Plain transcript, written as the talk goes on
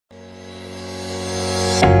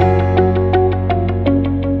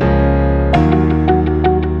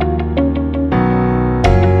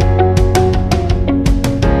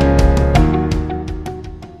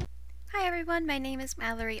name is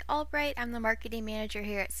Mallory Albright. I'm the marketing manager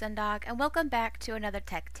here at Sundog, and welcome back to another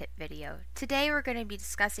tech tip video. Today we're going to be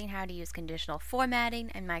discussing how to use conditional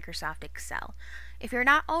formatting in Microsoft Excel. If you're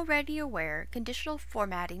not already aware, conditional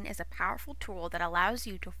formatting is a powerful tool that allows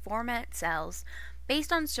you to format cells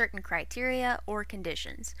based on certain criteria or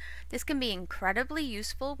conditions. This can be incredibly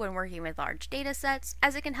useful when working with large data sets,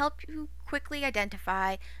 as it can help you quickly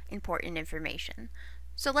identify important information.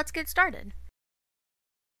 So let's get started.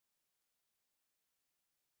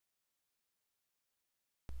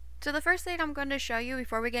 So the first thing I'm going to show you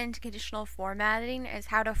before we get into conditional formatting is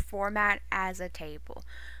how to format as a table.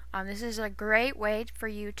 This is a great way for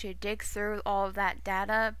you to dig through all of that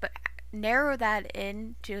data, but narrow that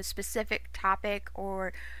in to a specific topic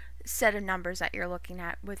or set of numbers that you're looking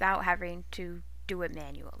at without having to do it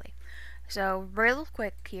manually. So real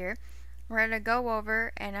quick here, we're going to go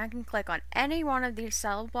over and I can click on any one of these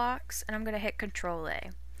cell blocks and I'm going to hit Control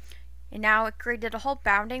A. And now it created a whole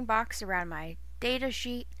bounding box around my data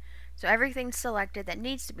sheet. So everything's selected that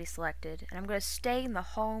needs to be selected, and I'm going to stay in the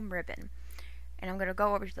home ribbon. And I'm going to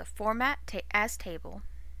go over to the Format as Table.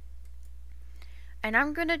 And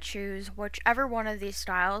I'm going to choose whichever one of these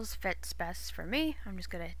styles fits best for me. I'm just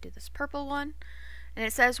going to do this purple one. And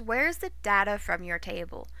it says, where's the data from your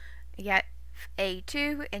table? You get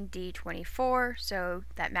A2 and D24, so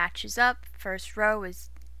that matches up. First row is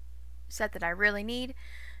set that I really need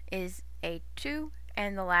is A2,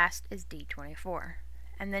 and the last is D24.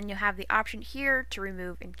 And then you have the option here to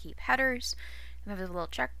remove and keep headers. You have a little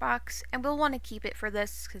checkbox, and we'll want to keep it for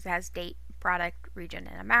this because it has date, product, region,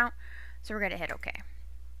 and amount. So we're going to hit OK.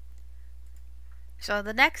 So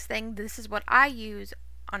the next thing, this is what I use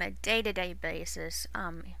on a day-to-day basis.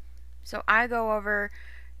 So I go over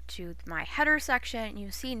to my header section, and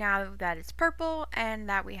you see now that it's purple and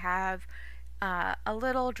that we have a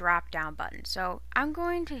little drop-down button. So I'm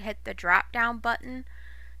going to hit the drop-down button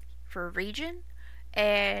for region.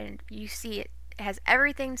 And you see it has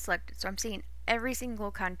everything selected, so I'm seeing every single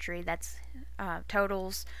country that's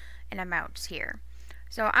totals and amounts here.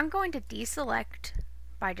 So I'm going to deselect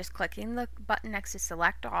by just clicking the button next to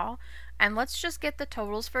select all, and let's just get the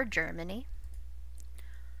totals for Germany.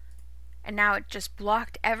 And now it just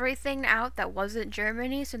blocked everything out that wasn't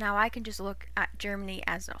Germany, so now I can just look at Germany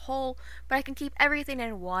as a whole, but I can keep everything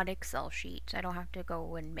in one Excel sheet, so I don't have to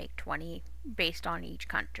go and make 20 based on each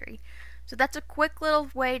country. So that's a quick little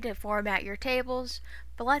way to format your tables,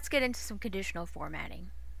 but let's get into some conditional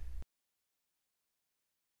formatting.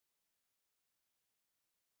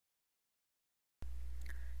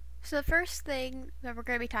 So the first thing that we're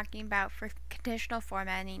going to be talking about for conditional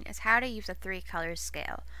formatting is how to use a 3-color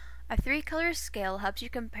scale. A 3-color scale helps you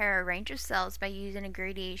compare a range of cells by using a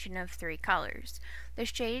gradation of 3 colors. The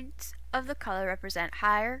shades of the color represent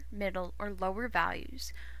higher, middle, or lower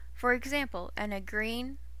values. For example, in a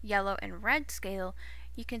green, yellow, and red scale,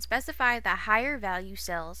 you can specify the higher value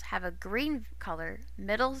cells have a green color,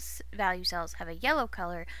 middle value cells have a yellow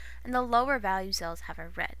color, and the lower value cells have a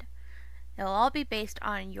red. They'll all be based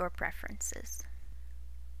on your preferences.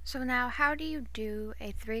 So now, how do you do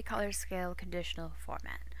a 3-color scale conditional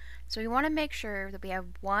format? So we want to make sure that we have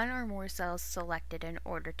one or more cells selected in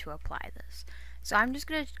order to apply this. So I'm just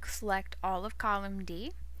going to select all of column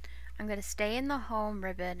D. I'm going to stay in the home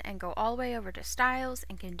ribbon and go all the way over to styles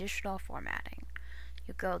and conditional formatting.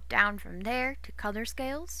 You go down from there to color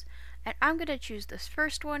scales, and I'm going to choose this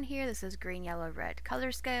first one here. This is green, yellow, red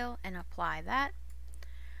color scale, and apply that.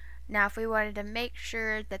 Now if we wanted to make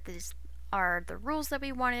sure that these are the rules that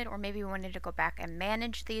we wanted, or maybe we wanted to go back and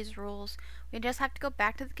manage these rules, we just have to go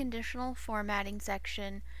back to the conditional formatting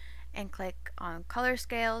section and click on color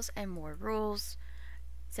scales and more rules.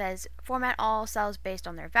 It says format all cells based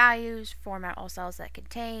on their values, format all cells that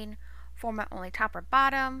contain, format only top or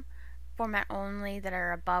bottom, format only that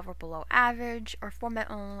are above or below average, or format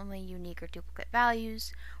only unique or duplicate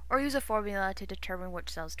values, or use a formula to determine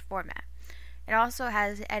which cells to format. It also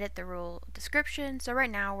has edit the rule description, so right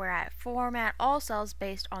now we're at format all cells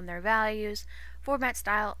based on their values, format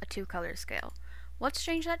style a 2-color scale. Let's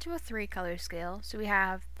change that to a 3-color scale, so we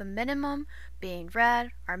have the minimum being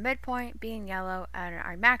red, our midpoint being yellow, and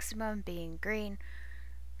our maximum being green.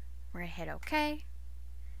 We're going to hit OK.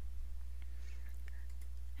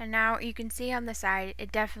 And now you can see on the side,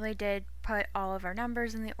 it definitely did put all of our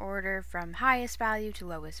numbers in the order from highest value to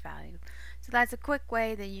lowest value. So that's a quick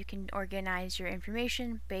way that you can organize your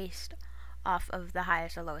information based off of the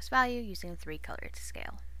highest or lowest value using a 3-color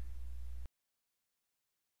scale.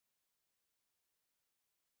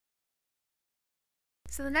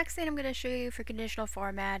 So the next thing I'm going to show you for conditional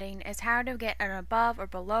formatting is how to get an above or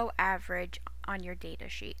below average on your data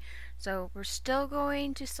sheet. So we're still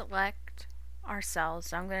going to select our cells.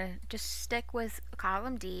 So I'm going to just stick with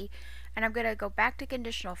column D, and I'm going to go back to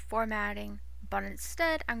conditional formatting, but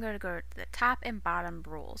instead I'm going to go to the top and bottom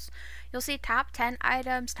rules. You'll see top 10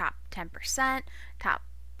 items, top 10%, top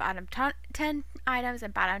bottom 10 items,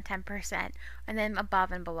 and bottom 10%, and then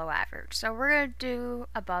above and below average. So we're going to do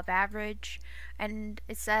above average, and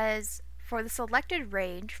it says for the selected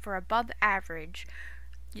range for above average,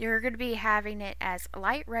 you're going to be having it as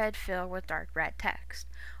light red fill with dark red text.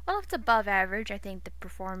 Well, if it's above average, I think the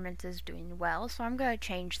performance is doing well, so I'm going to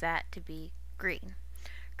change that to be green.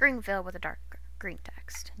 Green fill with a dark green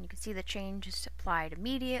text. And you can see the change is applied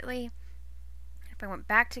immediately. If I went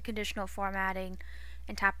back to conditional formatting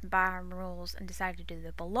and top and bottom rules and decided to do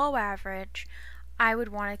the below average, I would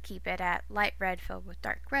want to keep it at light red filled with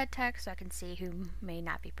dark red text so I can see who may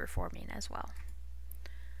not be performing as well.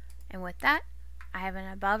 And with that, I have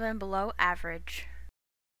an above and below average.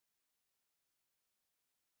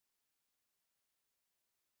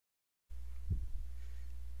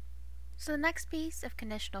 So the next piece of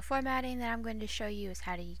conditional formatting that I'm going to show you is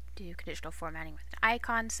how to do conditional formatting with an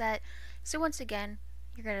icon set. So once again,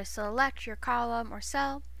 you're going to select your column or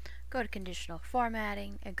cell, go to conditional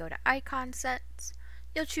formatting, and go to icon sets.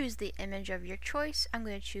 You'll choose the image of your choice. I'm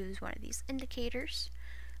going to choose one of these indicators,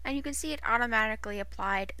 and you can see it automatically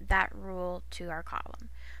applied that rule to our column.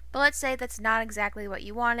 But let's say that's not exactly what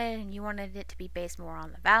you wanted and you wanted it to be based more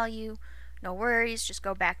on the value. No worries, just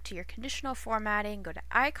go back to your conditional formatting, go to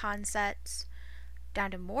icon sets, down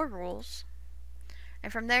to more rules,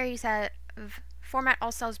 and from there you have format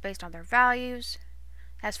all cells based on their values.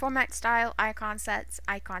 It has format style, icon sets,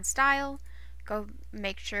 icon style. Go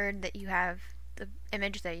make sure that you have the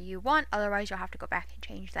image that you want, otherwise you'll have to go back and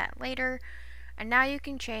change that later. And now you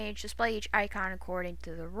can display each icon according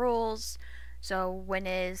to the rules. So when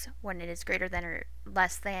it is greater than or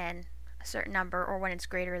less than a certain number, or when it's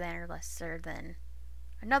greater than or lesser than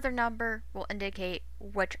another number, will indicate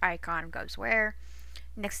which icon goes where.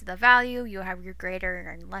 Next to the value, you'll have your greater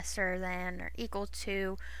and lesser than or equal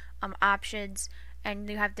to options, and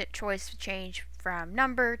you have the choice to change from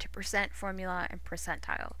number to percent, formula, and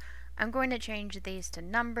percentile. I'm going to change these to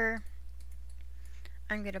number.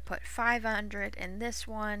 I'm going to put 500 in this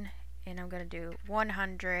one, and I'm going to do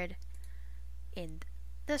 100 in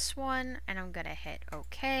this one, and I'm going to hit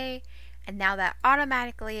OK. And now that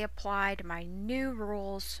automatically applied my new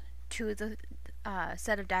rules to the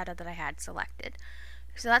set of data that I had selected.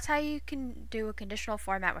 So that's how you can do a conditional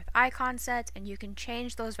format with icon sets, and you can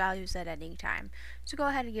change those values at any time. So go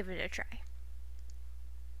ahead and give it a try.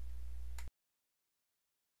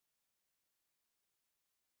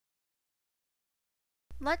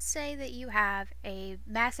 Let's say that you have a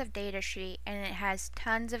massive data sheet and it has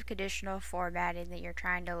tons of conditional formatting that you're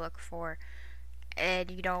trying to look for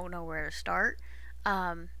and you don't know where to start.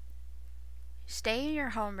 Stay in your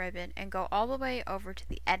home ribbon and go all the way over to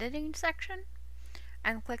the editing section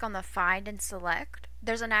and click on the find and select.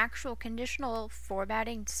 There's an actual conditional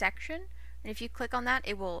formatting section, and if you click on that,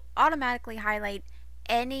 it will automatically highlight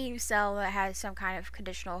any cell that has some kind of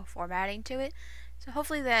conditional formatting to it. So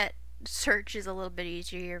hopefully that search is a little bit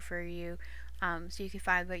easier for you, so you can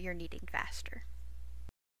find what you're needing faster.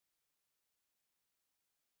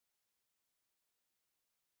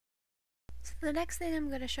 So the next thing I'm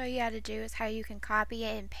going to show you how to do is how you can copy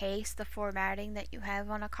and paste the formatting that you have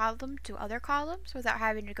on a column to other columns without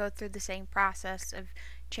having to go through the same process of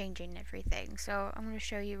changing everything. So I'm going to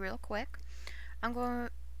show you real quick. I'm going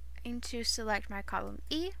to select my column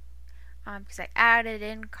E, because I added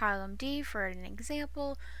in column D for an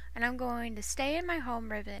example, and I'm going to stay in my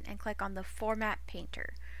home ribbon and click on the Format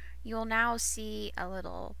Painter. You'll now see a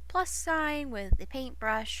little plus sign with the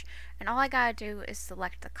paintbrush, and all I gotta do is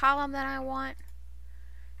select the column that I want,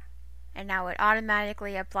 and now it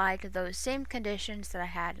automatically applied to those same conditions that I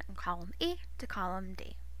had in column E to column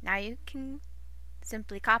D. Now you can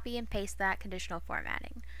simply copy and paste that conditional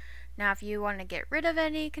formatting. Now if you want to get rid of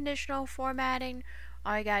any conditional formatting,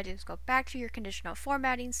 all you gotta do is go back to your conditional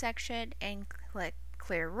formatting section and click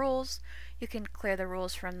Clear Rules. You can clear the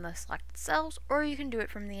rules from the selected cells, or you can do it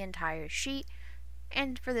from the entire sheet.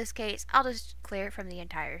 And for this case, I'll just clear it from the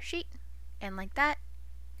entire sheet. And like that,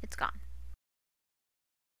 it's gone.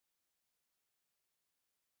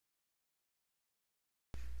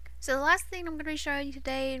 So the last thing I'm going to be showing you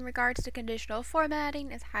today in regards to conditional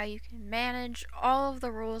formatting is how you can manage all of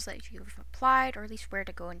the rules that you've applied, or at least where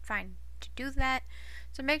to go and find to do that.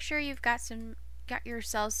 So make sure you've got your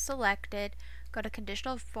cells selected, go to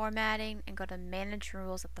conditional formatting, and go to manage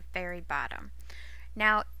rules at the very bottom.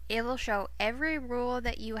 Now it will show every rule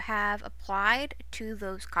that you have applied to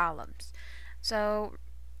those columns. So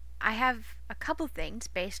I have a couple things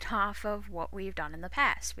based off of what we've done in the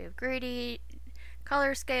past. We have gradient,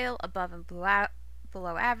 color scale, above and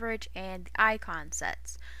below average, and the icon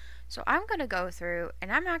sets. So I'm going to go through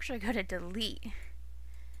and I'm actually going to delete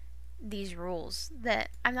these rules that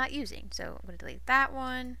I'm not using. So I'm going to delete that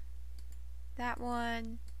one, that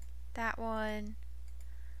one, that one,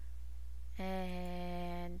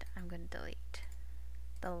 and I'm going to delete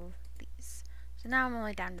these. So now I'm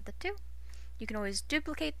only down to the two. You can always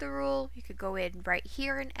duplicate the rule. You could go in right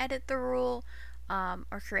here and edit the rule,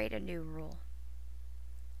 or create a new rule.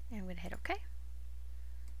 And I'm going to hit OK.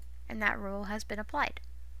 And that rule has been applied.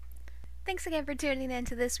 Thanks again for tuning in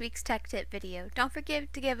to this week's Tech Tip video. Don't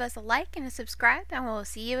forget to give us a like and a subscribe, and we'll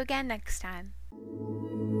see you again next time.